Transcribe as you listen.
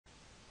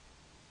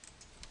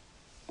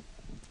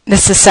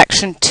This is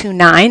section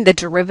 2.9, the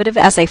derivative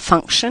as a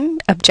function,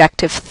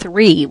 objective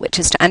 3, which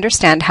is to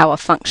understand how a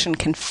function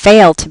can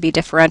fail to be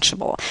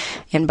differentiable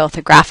in both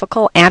a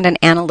graphical and an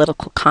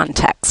analytical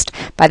context.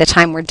 By the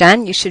time we're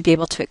done, you should be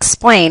able to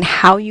explain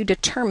how you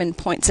determine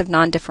points of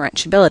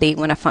non-differentiability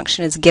when a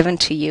function is given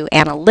to you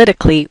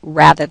analytically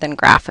rather than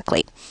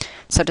graphically.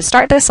 So to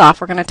start this off,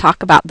 we're going to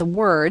talk about the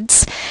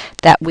words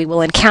that we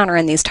will encounter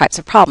in these types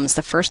of problems.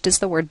 The first is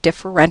the word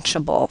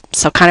differentiable.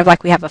 So kind of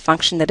like we have a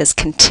function that is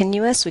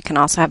continuous, we can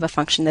also have a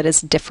function that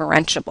is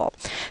differentiable.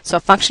 So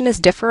a function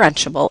is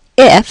differentiable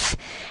if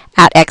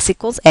at x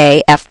equals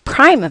a, f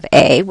prime of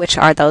a, which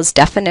are those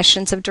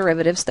definitions of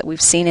derivatives that we've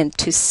seen in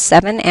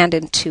 2.7 and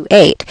in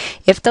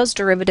 2.8. If those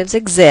derivatives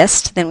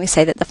exist, then we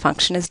say that the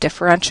function is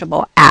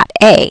differentiable at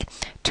a.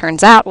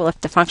 Turns out, well,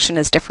 if the function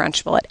is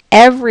differentiable at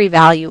every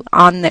value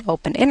on the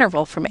open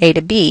interval from a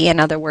to b, in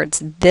other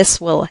words, this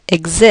will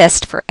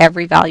exist for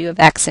every value of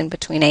x in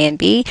between a and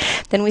b,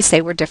 then we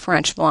say we're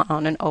differentiable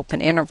on an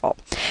open interval.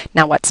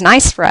 Now, what's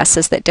nice for us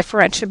is that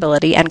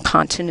differentiability and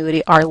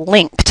continuity are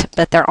linked,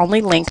 but they're only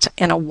linked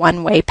in a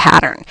one-way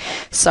pattern.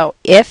 So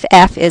if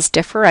f is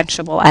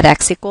differentiable at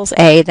x equals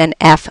a, then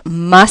f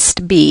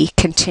must be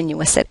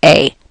continuous at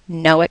a.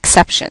 No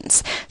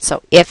exceptions.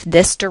 So if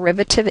this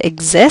derivative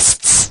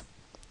exists,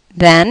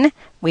 then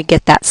we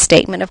get that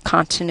statement of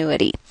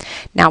continuity.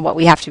 Now what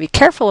we have to be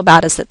careful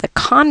about is that the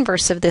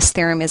converse of this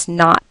theorem is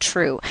not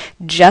true.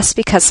 Just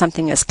because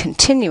something is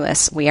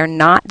continuous, we are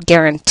not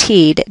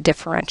guaranteed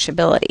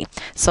differentiability.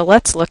 So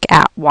let's look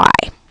at why.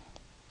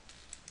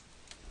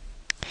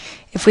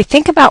 If we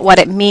think about what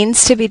it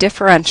means to be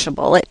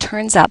differentiable, it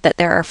turns out that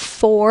there are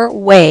 4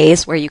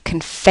 ways where you can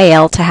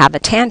fail to have a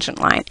tangent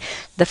line.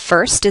 The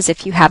first is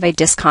if you have a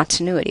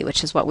discontinuity,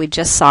 which is what we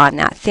just saw in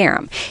that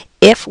theorem.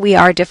 If we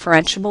are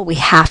differentiable, we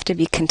have to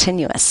be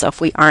continuous. So if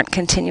we aren't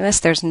continuous,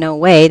 there's no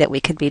way that we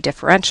could be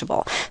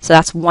differentiable. So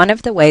that's one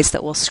of the ways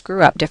that will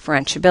screw up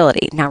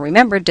differentiability. Now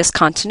remember,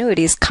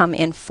 discontinuities come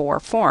in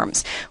 4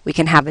 forms. We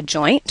can have a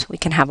joint, we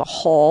can have a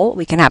hole,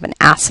 we can have an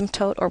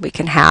asymptote, or we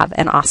can have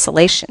an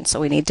oscillation.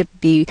 So we need to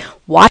be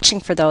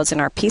watching for those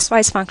in our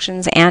piecewise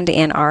functions and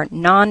in our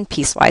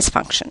non-piecewise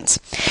functions.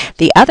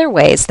 The other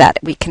ways that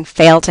we can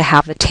fail to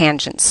have a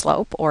tangent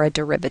slope or a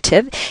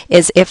derivative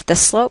is if the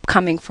slope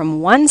coming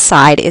from one side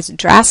is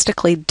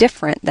drastically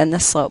different than the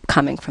slope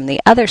coming from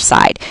the other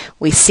side.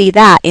 We see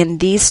that in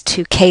these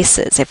 2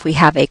 cases. If we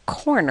have a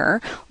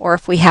corner or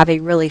if we have a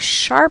really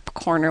sharp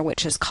corner,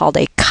 which is called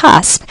a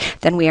cusp,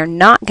 then we are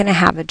not going to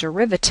have a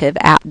derivative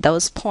at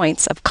those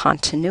points of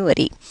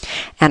continuity.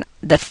 And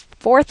the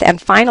fourth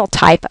and final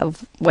type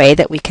of way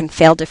that we can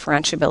fail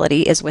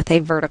differentiability is with a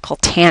vertical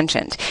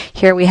tangent.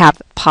 Here we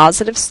have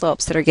positive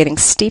slopes that are getting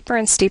steeper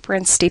and steeper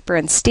and steeper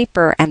and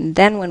steeper, and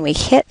then when we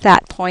hit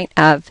that point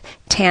of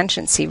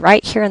tangency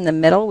right here in the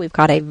middle, we've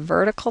got a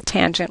vertical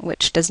tangent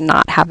which does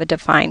not have a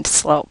defined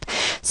slope.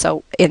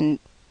 So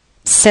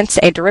since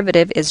a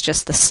derivative is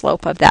just the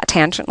slope of that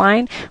tangent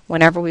line,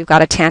 whenever we've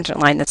got a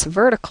tangent line that's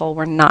vertical,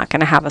 we're not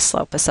going to have a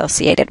slope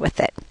associated with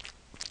it.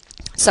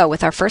 So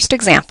with our first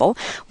example,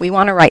 we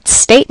want to write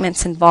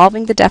statements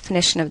involving the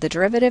definition of the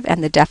derivative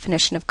and the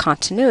definition of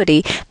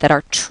continuity that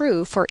are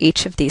true for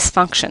each of these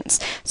functions.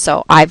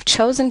 So I've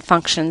chosen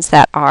functions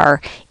that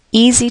are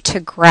easy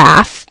to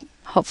graph.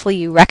 Hopefully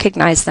you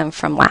recognize them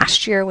from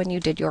last year when you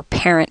did your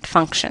parent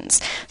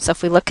functions. So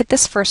if we look at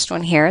this first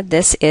one here,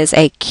 this is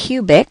a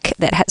cubic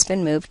that has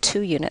been moved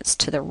 2 units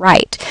to the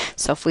right.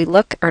 So if we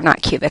look, or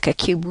not cubic, a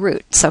cube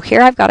root. So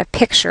here I've got a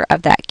picture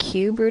of that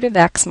cube root of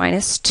x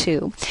minus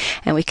 2.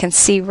 And we can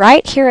see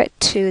right here at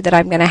 2 that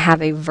I'm going to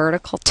have a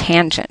vertical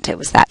tangent. It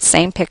was that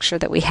same picture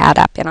that we had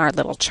up in our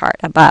little chart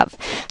above.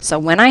 So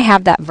when I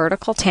have that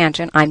vertical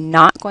tangent, I'm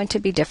not going to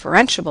be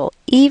differentiable,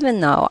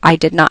 even though I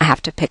did not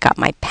have to pick up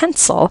my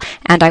pencil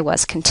and I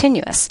was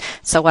continuous.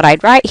 So what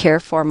I'd write here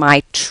for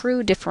my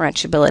true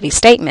differentiability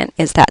statement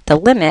is that the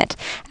limit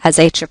as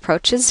h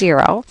approaches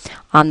 0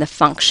 on the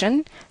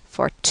function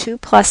for 2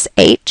 plus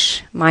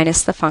h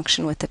minus the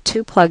function with the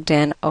 2 plugged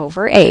in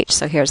over h,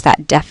 so here's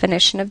that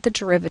definition of the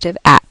derivative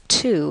at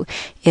 2,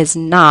 is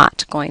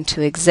not going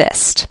to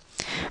exist.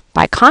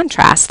 By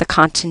contrast, the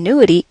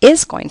continuity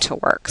is going to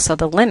work. So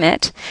the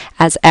limit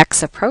as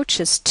x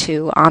approaches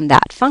 2 on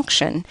that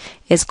function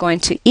is going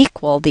to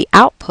equal the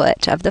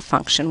output of the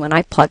function when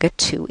I plug a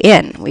 2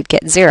 in. We'd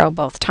get 0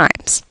 both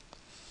times.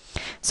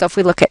 So if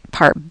we look at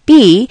part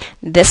B,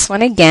 this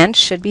one again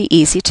should be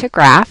easy to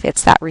graph.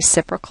 It's that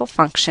reciprocal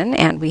function,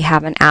 and we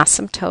have an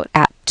asymptote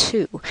at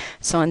 2.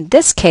 So in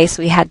this case,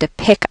 we had to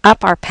pick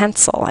up our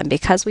pencil, and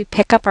because we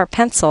pick up our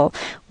pencil,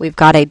 we've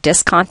got a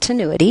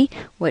discontinuity,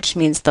 which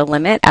means the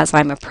limit as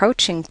I'm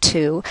approaching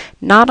 2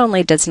 not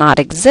only does not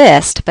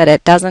exist, but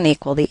it doesn't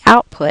equal the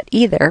output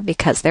either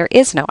because there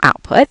is no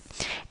output.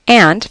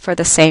 And for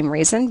the same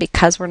reason,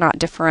 because we're not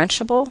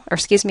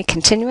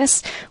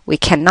continuous, we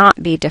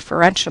cannot be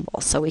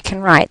differentiable. So we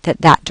can write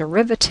that that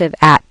derivative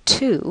at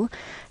 2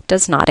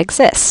 does not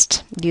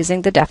exist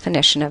using the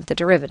definition of the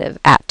derivative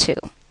at 2.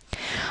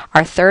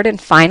 Our third and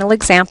final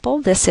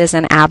example, this is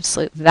an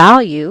absolute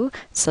value,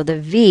 so the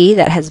v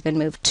that has been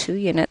moved 2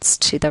 units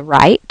to the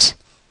right,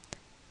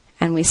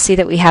 and we see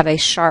that we have a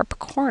sharp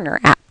corner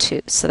at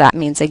 2. So that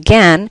means,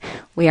 again,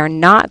 we are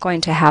not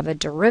going to have a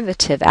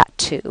derivative at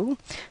 2.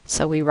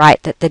 So we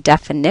write that the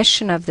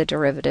definition of the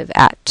derivative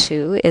at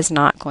 2 is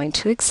not going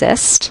to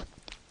exist.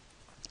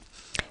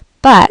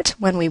 But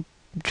when we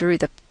drew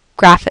the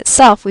graph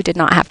itself, we did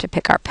not have to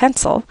pick our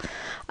pencil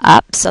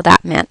up, so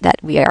that meant that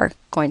we are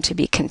going to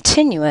be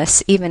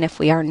continuous even if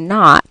we are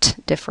not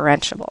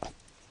differentiable.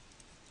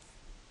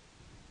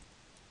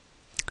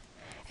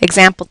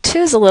 Example 2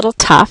 is a little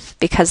tough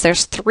because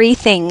there's 3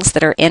 things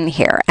that are in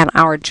here, and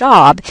our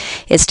job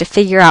is to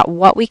figure out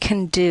what we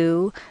can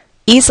do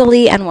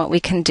easily and what we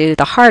can do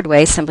the hard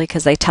way simply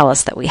because they tell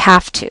us that we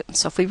have to.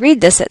 So if we read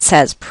this, it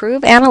says,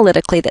 prove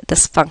analytically that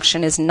this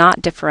function is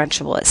not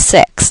differentiable at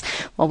 6.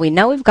 Well, we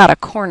know we've got a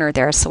corner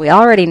there, so we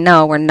already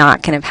know we're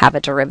not going to have a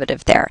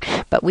derivative there,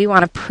 but we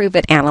want to prove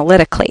it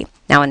analytically.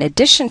 Now, in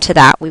addition to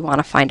that, we want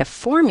to find a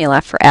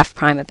formula for f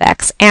prime of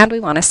x, and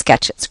we want to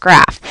sketch its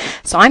graph.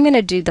 So I'm going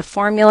to do the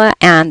formula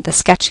and the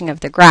sketching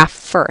of the graph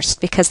first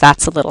because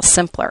that's a little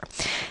simpler.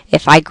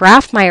 If I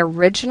graph my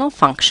original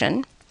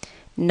function,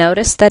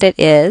 notice that it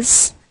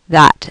is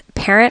that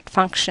parent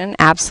function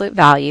absolute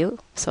value,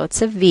 so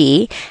it's a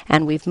v,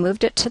 and we've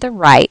moved it to the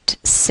right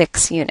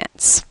 6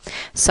 units.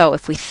 So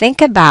if we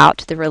think about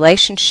the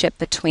relationship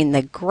between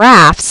the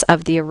graphs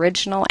of the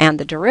original and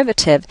the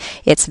derivative,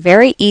 it's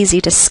very easy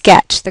to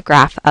sketch the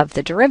graph of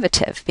the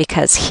derivative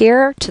because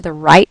here to the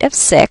right of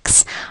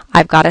 6,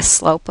 I've got a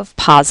slope of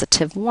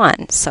positive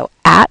 1. So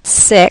at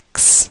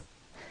 6,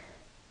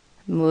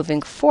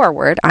 moving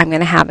forward, I'm going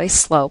to have a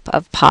slope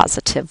of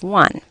positive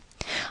 1.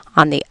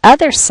 On the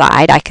other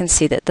side, I can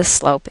see that the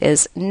slope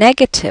is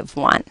negative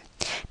 1.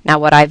 Now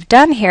what I've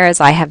done here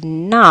is I have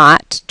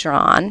not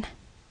drawn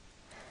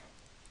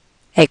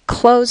a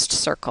closed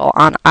circle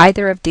on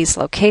either of these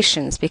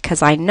locations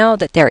because I know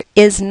that there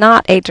is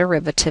not a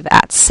derivative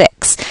at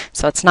 6.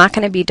 So it's not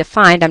going to be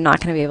defined. I'm not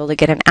going to be able to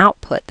get an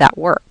output that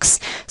works.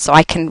 So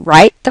I can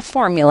write the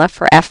formula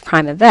for f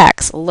prime of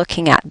x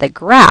looking at the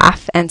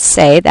graph and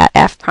say that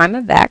f prime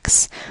of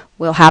x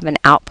will have an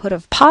output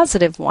of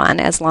positive 1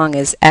 as long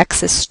as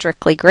x is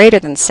strictly greater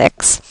than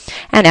 6,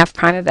 and f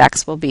prime of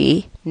x will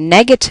be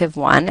negative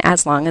 1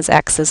 as long as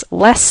x is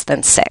less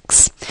than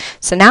 6.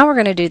 So now we're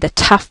going to do the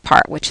tough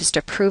part, which is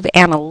to prove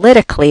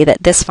analytically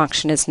that this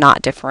function is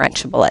not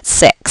differentiable at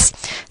 6.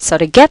 So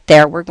to get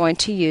there, we're going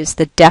to use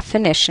the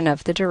definition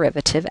of the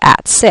derivative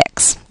at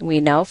 6.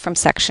 We know from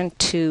section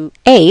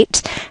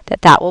 2.8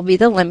 that that will be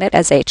the limit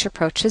as h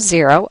approaches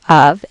 0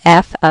 of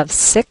f of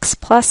 6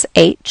 plus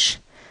h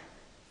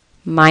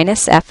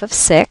minus f of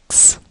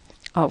 6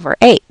 over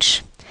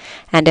h.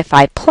 And if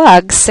I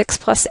plug 6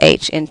 plus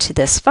h into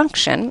this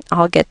function,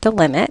 I'll get the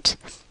limit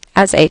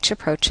as h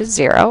approaches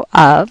 0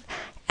 of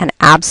an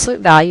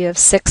absolute value of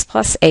 6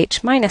 plus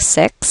h minus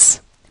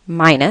 6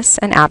 minus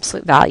an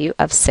absolute value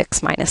of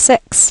 6 minus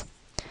 6.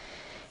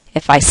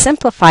 If I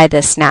simplify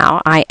this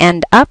now, I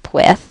end up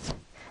with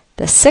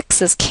the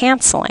 6's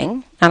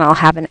canceling, and I'll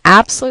have an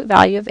absolute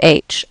value of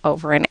h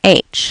over an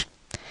h.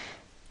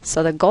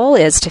 So the goal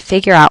is to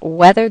figure out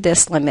whether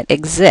this limit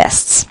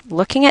exists.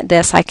 Looking at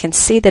this, I can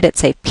see that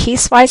it's a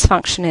piecewise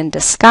function in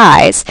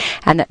disguise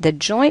and that the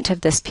joint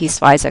of this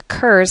piecewise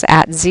occurs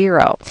at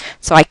 0.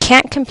 So I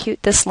can't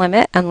compute this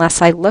limit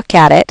unless I look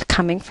at it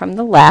coming from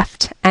the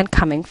left and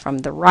coming from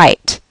the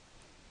right.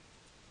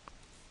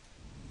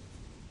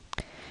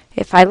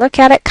 If I look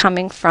at it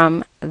coming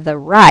from the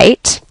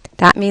right,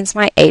 that means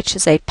my h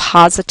is a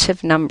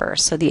positive number,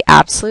 so the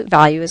absolute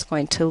value is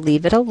going to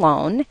leave it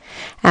alone,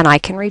 and I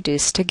can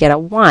reduce to get a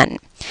 1.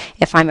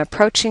 If I'm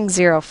approaching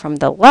 0 from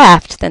the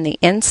left, then the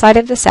inside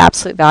of this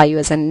absolute value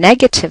is a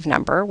negative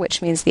number,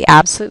 which means the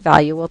absolute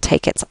value will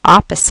take its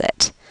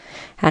opposite.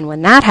 And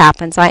when that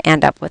happens, I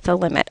end up with a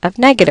limit of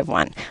negative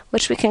 1,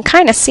 which we can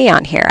kind of see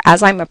on here.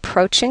 As I'm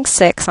approaching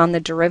 6 on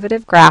the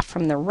derivative graph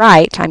from the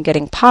right, I'm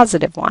getting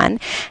positive 1.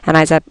 And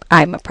as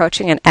I'm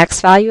approaching an x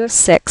value of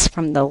 6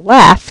 from the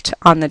left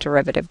on the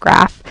derivative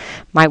graph,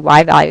 my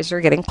y values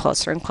are getting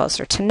closer and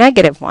closer to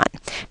negative 1.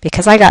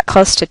 Because I got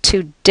close to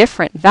 2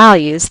 different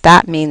values,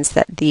 that means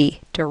that the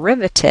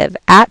derivative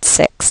at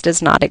 6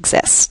 does not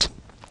exist.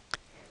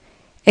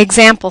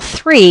 Example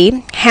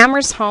 3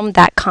 hammers home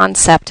that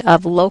concept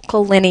of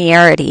local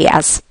linearity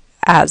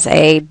as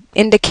a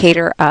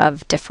indicator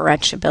of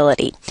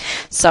differentiability.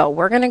 So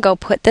we're going to go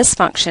put this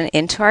function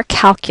into our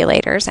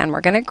calculators and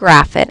we're going to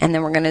graph it, and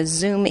then we're going to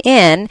zoom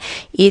in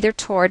either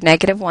toward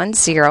 -1,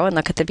 0 and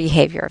look at the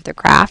behavior of the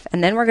graph,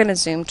 and then we're going to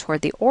zoom toward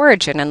the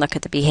origin and look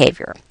at the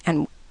behavior.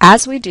 And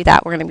as we do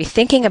that, we're going to be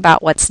thinking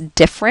about what's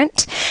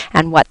different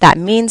and what that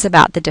means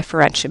about the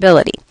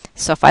differentiability.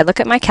 So if I look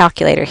at my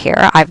calculator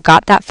here, I've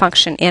got that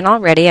function in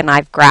already and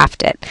I've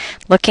graphed it.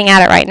 Looking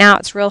at it right now,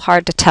 it's real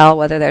hard to tell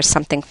whether there's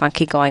something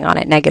funky going on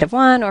at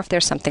 -1 or if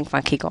there's something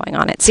funky going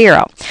on at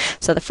 0.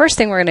 So the first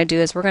thing we're going to do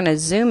is we're going to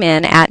zoom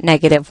in at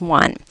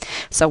 -1.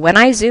 So when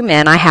I zoom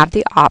in, I have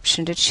the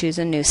option to choose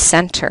a new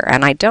center,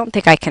 and I don't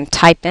think I can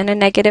type in a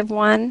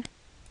 -1.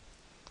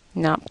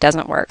 No, it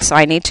doesn't work. So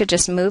I need to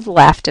just move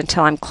left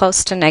until I'm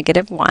close to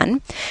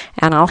 -1,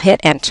 and I'll hit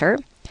enter.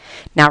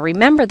 Now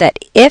remember that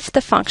if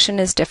the function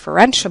is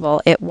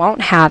differentiable, it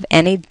won't have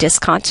any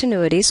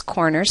discontinuities,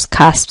 corners,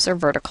 cusps, or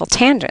vertical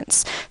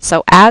tangents.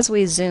 So as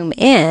we zoom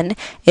in,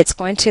 it's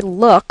going to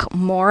look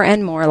more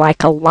and more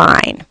like a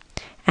line.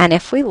 And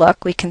if we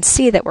look, we can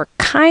see that we're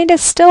kind of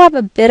still have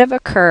a bit of a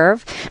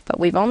curve, but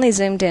we've only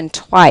zoomed in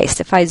twice.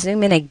 If I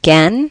zoom in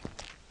again,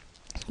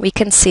 we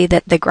can see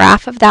that the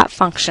graph of that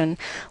function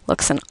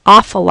looks an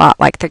awful lot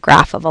like the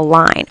graph of a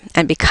line.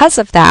 And because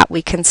of that,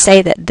 we can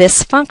say that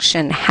this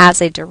function has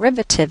a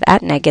derivative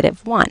at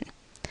 -1.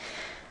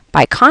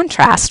 By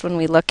contrast, when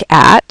we look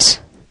at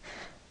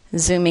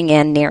zooming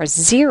in near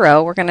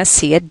 0, we're going to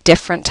see a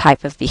different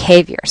type of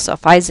behavior. So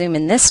if I zoom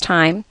in this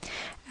time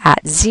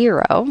at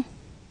 0,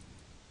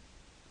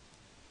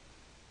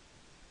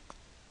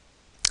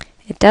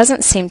 it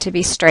doesn't seem to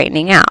be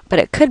straightening out, but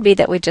it could be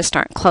that we just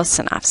aren't close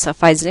enough. So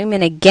if I zoom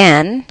in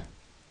again,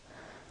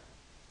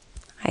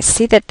 I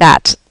see that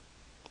that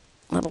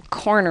little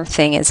corner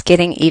thing is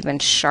getting even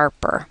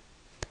sharper.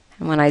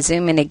 And when I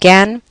zoom in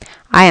again,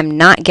 I am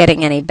not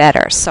getting any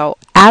better. So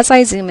as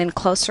I zoom in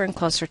closer and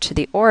closer to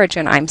the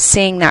origin, I'm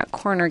seeing that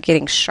corner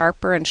getting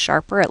sharper and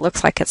sharper. It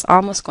looks like it's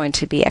almost going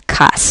to be a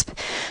cusp.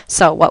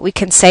 So what we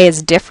can say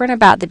is different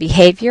about the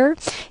behavior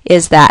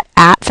is that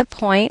at the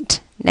point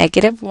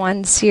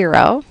 -1,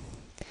 0,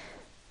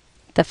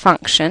 the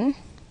function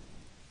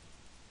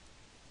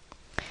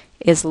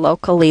is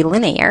locally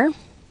linear,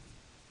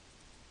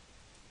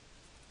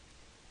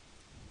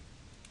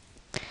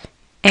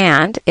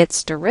 and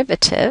its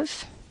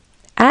derivative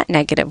at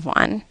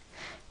 -1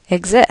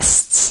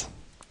 exists.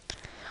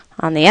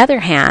 On the other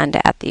hand,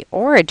 at the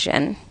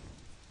origin,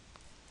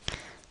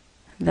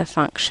 the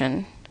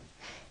function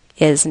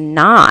is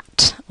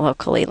not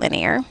locally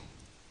linear,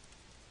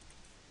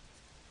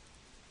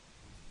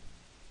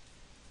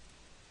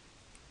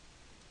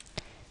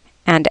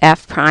 and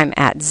f prime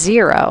at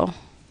 0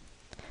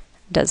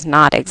 does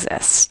not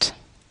exist.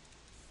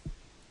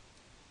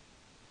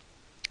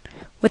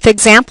 With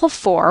example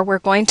 4, we're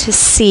going to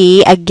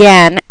see,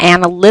 again,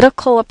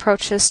 analytical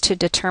approaches to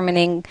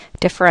determining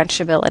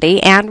differentiability,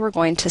 and we're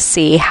going to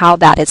see how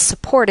that is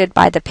supported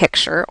by the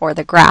picture or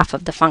the graph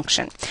of the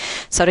function.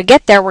 So to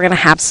get there, we're going to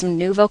have some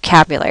new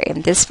vocabulary,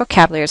 and this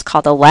vocabulary is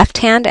called a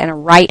left-hand and a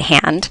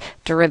right-hand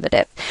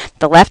derivative.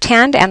 The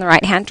left-hand and the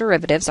right-hand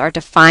derivatives are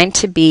defined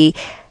to be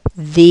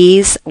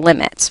these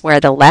limits, where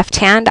the left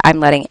hand,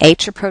 I'm letting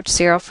h approach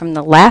 0 from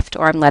the left,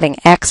 or I'm letting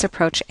x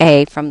approach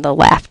a from the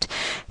left.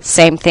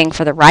 Same thing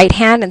for the right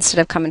hand. Instead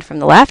of coming from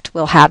the left,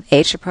 we'll have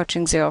h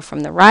approaching 0 from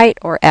the right,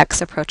 or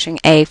x approaching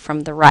a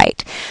from the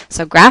right.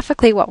 So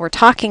graphically, what we're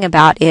talking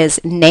about is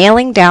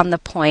nailing down the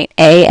point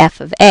a,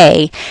 f of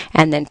a,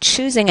 and then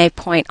choosing a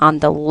point on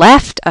the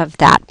left of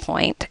that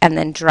point, and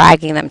then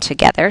dragging them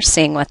together,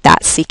 seeing what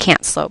that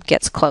secant slope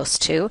gets close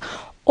to,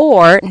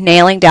 or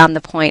nailing down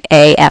the point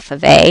a, f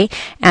of a,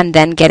 and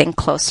then getting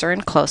closer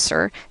and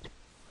closer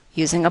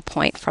using a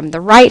point from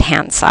the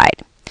right-hand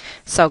side.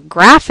 So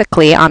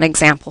graphically, on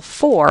example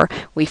 4,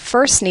 we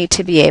first need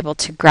to be able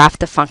to graph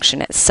the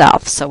function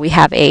itself. So we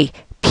have a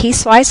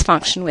piecewise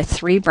function with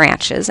 3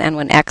 branches, and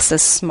when x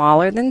is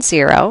smaller than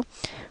 0,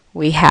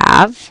 we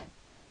have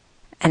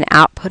an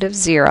output of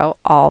 0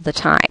 all the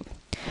time.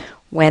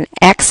 When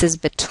x is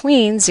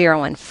between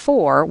 0 and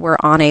 4, we're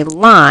on a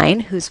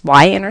line whose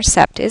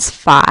y-intercept is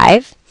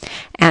 5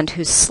 and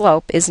whose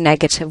slope is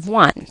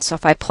 -1. So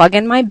if I plug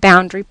in my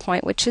boundary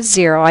point, which is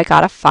 0, I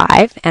got a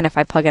 5. And if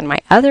I plug in my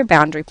other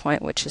boundary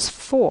point, which is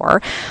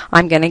 4,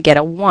 I'm going to get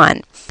a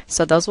 1.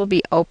 So those will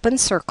be open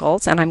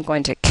circles, and I'm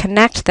going to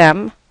connect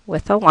them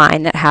with a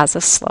line that has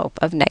a slope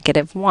of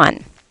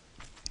 -1.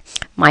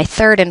 My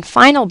third and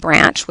final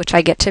branch, which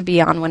I get to be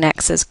on when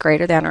x is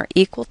greater than or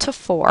equal to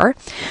 4,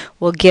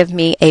 will give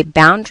me a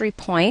boundary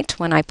point.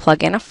 When I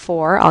plug in a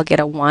 4, I'll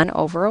get a 1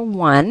 over a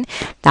 1.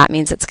 That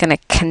means it's going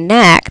to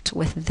connect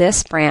with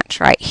this branch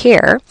right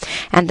here.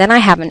 And then I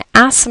have an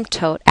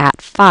asymptote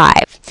at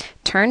 5.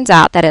 Turns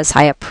out that as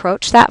I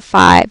approach that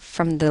 5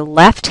 from the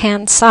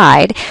left-hand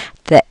side,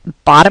 the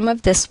bottom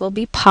of this will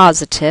be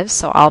positive,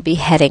 so I'll be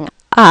heading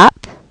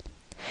up.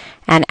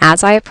 And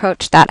as I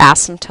approach that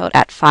asymptote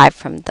at 5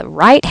 from the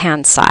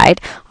right-hand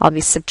side, I'll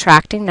be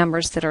subtracting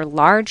numbers that are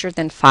larger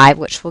than 5,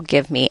 which will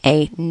give me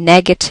a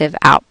negative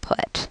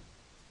output.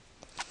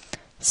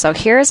 So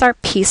here's our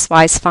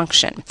piecewise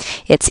function.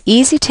 It's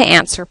easy to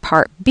answer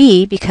part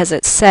B because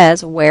it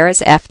says, where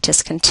is f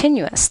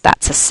discontinuous?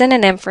 That's a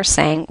synonym for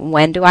saying,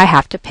 when do I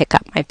have to pick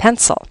up my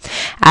pencil?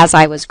 As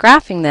I was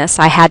graphing this,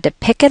 I had to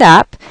pick it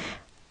up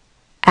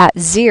at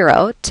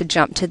 0 to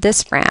jump to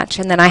this branch,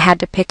 and then I had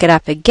to pick it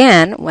up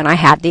again when I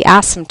had the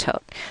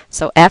asymptote.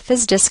 So f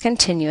is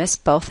discontinuous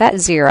both at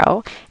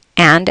 0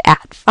 and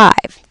at 5.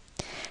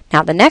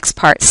 Now the next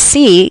part,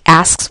 C,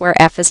 asks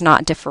where f is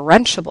not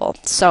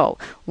differentiable. So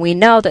we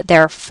know that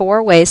there are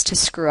 4 ways to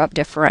screw up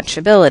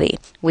differentiability.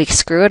 We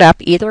screw it up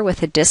either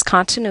with a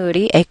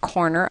discontinuity, a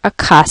corner, a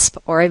cusp,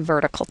 or a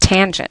vertical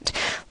tangent.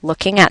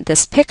 Looking at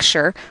this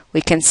picture,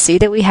 we can see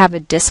that we have a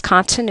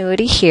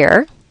discontinuity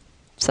here.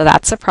 So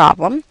that's a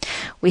problem.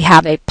 We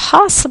have a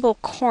possible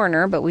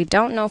corner, but we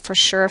don't know for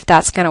sure if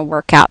that's going to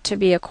work out to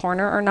be a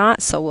corner or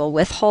not, so we'll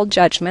withhold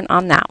judgment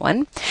on that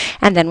one.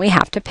 And then we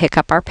have to pick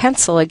up our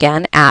pencil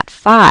again at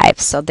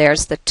 5. So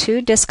there's the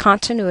 2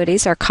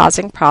 discontinuities are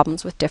causing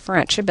problems with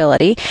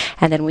differentiability,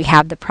 and then we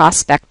have the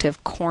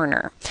prospective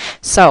corner.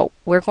 So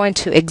we're going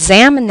to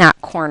examine that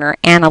corner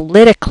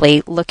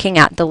analytically, looking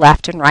at the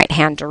left and right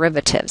hand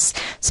derivatives.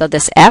 So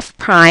this f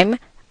prime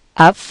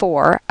of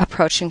 4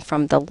 approaching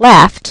from the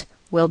left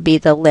will be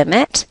the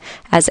limit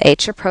as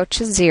h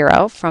approaches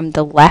 0 from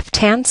the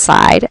left-hand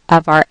side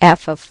of our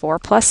f of 4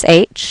 plus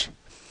h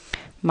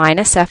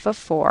minus f of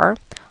 4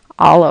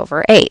 all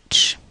over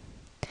h.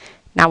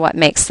 Now what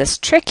makes this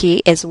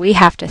tricky is we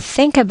have to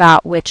think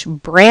about which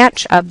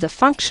branch of the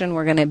function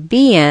we're going to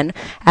be in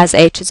as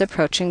h is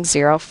approaching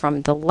 0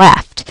 from the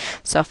left.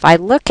 So if I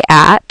look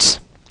at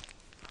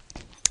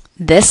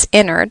this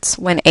innards,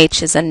 when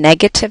h is a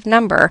negative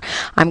number,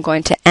 I'm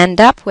going to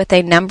end up with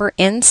a number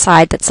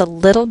inside that's a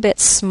little bit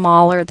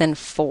smaller than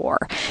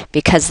 4.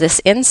 Because this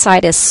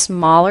inside is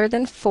smaller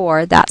than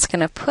 4, that's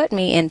going to put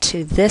me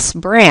into this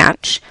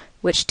branch,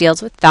 which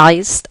deals with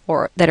values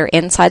that are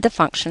inside the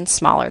function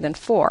smaller than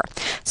 4.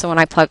 So when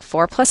I plug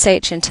 4 plus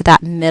h into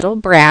that middle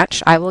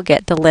branch, I will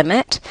get the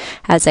limit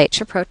as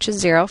h approaches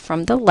 0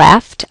 from the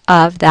left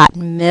of that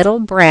middle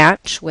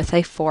branch with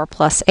a 4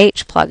 plus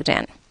h plugged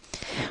in.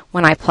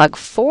 When I plug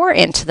 4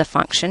 into the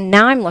function,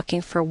 now I'm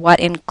looking for what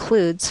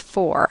includes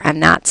 4,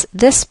 and that's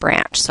this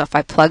branch. So if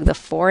I plug the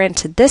 4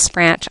 into this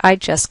branch, I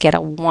just get a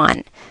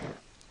 1.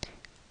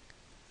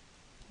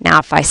 Now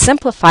if I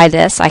simplify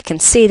this, I can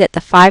see that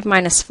the 5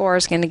 minus 4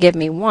 is going to give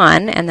me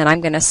 1, and then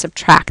I'm going to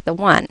subtract the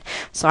 1.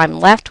 So I'm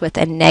left with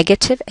a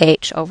negative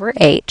h over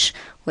h,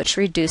 which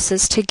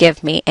reduces to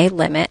give me a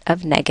limit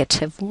of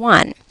negative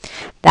 1.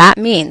 That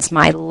means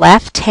my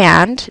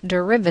left-hand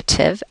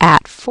derivative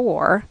at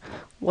 4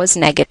 was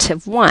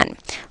negative 1.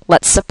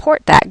 Let's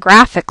support that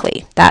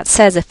graphically. That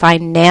says if I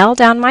nail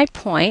down my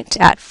point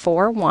at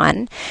 4,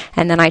 1,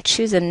 and then I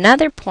choose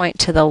another point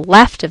to the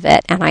left of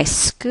it, and I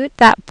scoot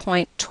that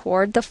point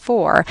toward the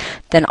 4,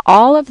 then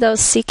all of those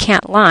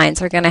secant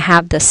lines are going to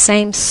have the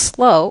same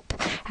slope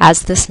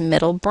as this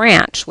middle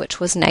branch, which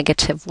was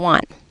negative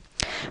 1.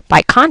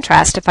 By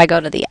contrast, if I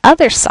go to the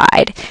other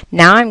side,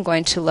 now I'm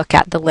going to look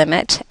at the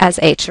limit as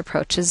h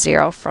approaches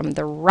 0 from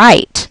the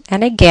right.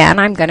 And again,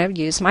 I'm going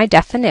to use my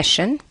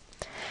definition,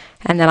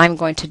 and then I'm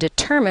going to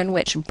determine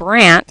which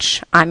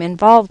branch I'm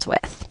involved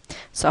with.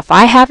 So if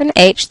I have an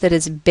h that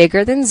is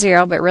bigger than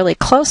 0 but really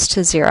close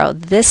to 0,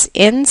 this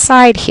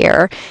inside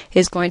here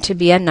is going to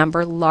be a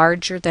number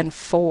larger than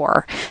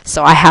 4.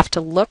 So I have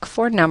to look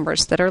for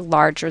numbers that are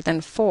larger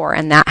than 4,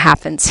 and that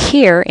happens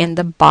here in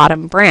the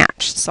bottom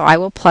branch. So I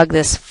will plug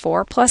this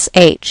 4 plus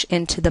h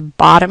into the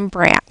bottom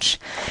branch.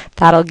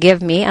 That'll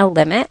give me a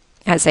limit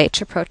as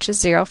h approaches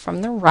 0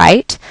 from the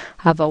right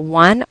of a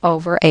 1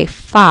 over a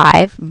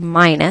 5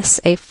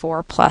 minus a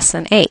 4 plus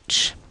an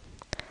h.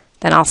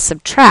 Then I'll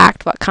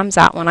subtract what comes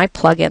out when I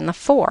plug in the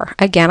 4.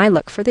 Again, I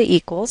look for the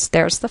equals.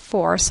 There's the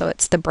 4, so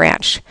it's the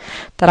branch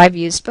that I've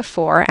used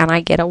before, and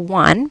I get a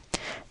 1.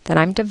 Then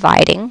I'm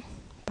dividing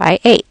by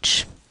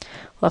h.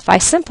 Well, if I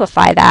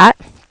simplify that,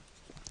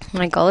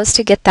 my goal is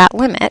to get that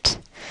limit.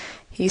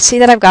 You see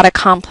that I've got a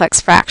complex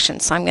fraction,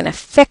 so I'm going to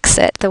fix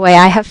it the way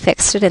I have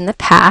fixed it in the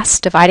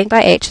past. Dividing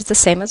by h is the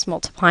same as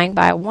multiplying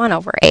by a 1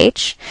 over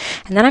h.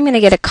 And then I'm going to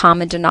get a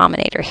common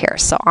denominator here.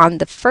 So on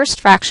the first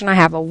fraction, I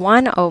have a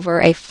 1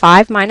 over a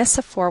 5 minus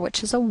a 4,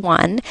 which is a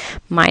 1,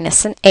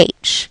 minus an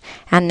h.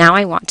 And now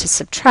I want to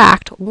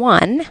subtract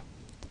 1,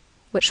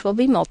 which will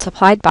be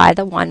multiplied by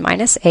the 1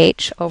 minus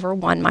h over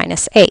 1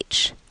 minus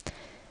h.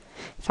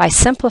 If I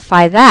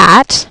simplify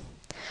that,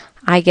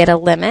 I get a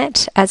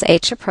limit as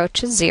h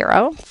approaches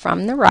 0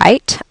 from the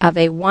right of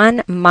a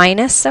 1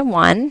 minus a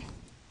 1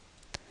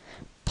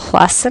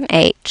 plus an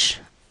h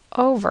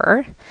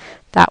over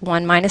that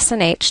 1 minus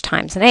an h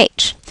times an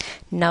h.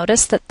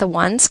 Notice that the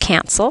 1's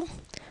cancel,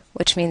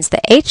 which means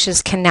the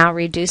h's can now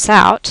reduce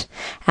out,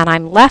 and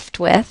I'm left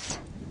with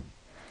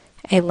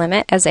a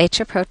limit as h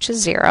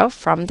approaches 0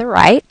 from the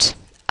right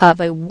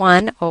of a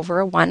 1 over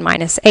a 1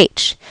 minus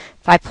h.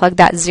 If I plug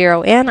that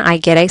 0 in, I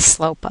get a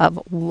slope of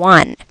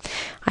 1.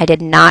 I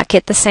did not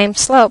get the same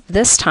slope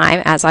this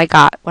time as I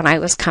got when I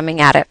was coming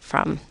at it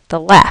from the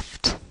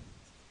left.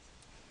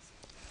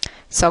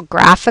 So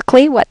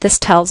graphically, what this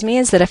tells me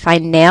is that if I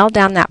nail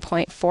down that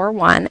point 4,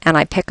 1, and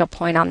I pick a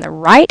point on the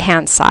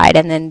right-hand side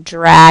and then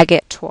drag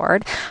it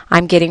toward,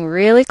 I'm getting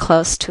really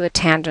close to a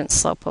tangent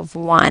slope of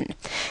 1.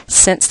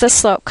 Since the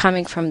slope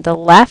coming from the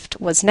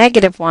left was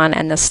 -1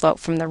 and the slope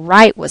from the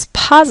right was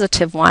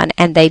 +1,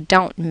 and they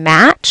don't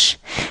match,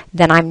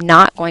 then I'm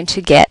not going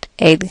to get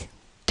a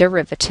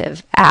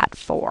derivative at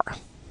 4.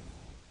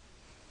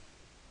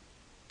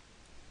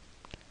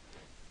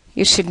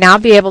 You should now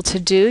be able to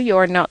do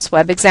your Notes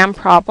web exam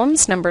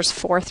problems, numbers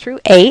 4 through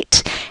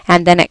 8,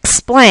 and then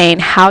explain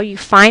how you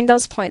find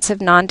those points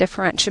of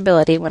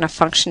non-differentiability when a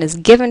function is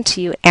given to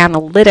you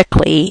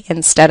analytically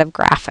instead of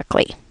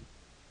graphically.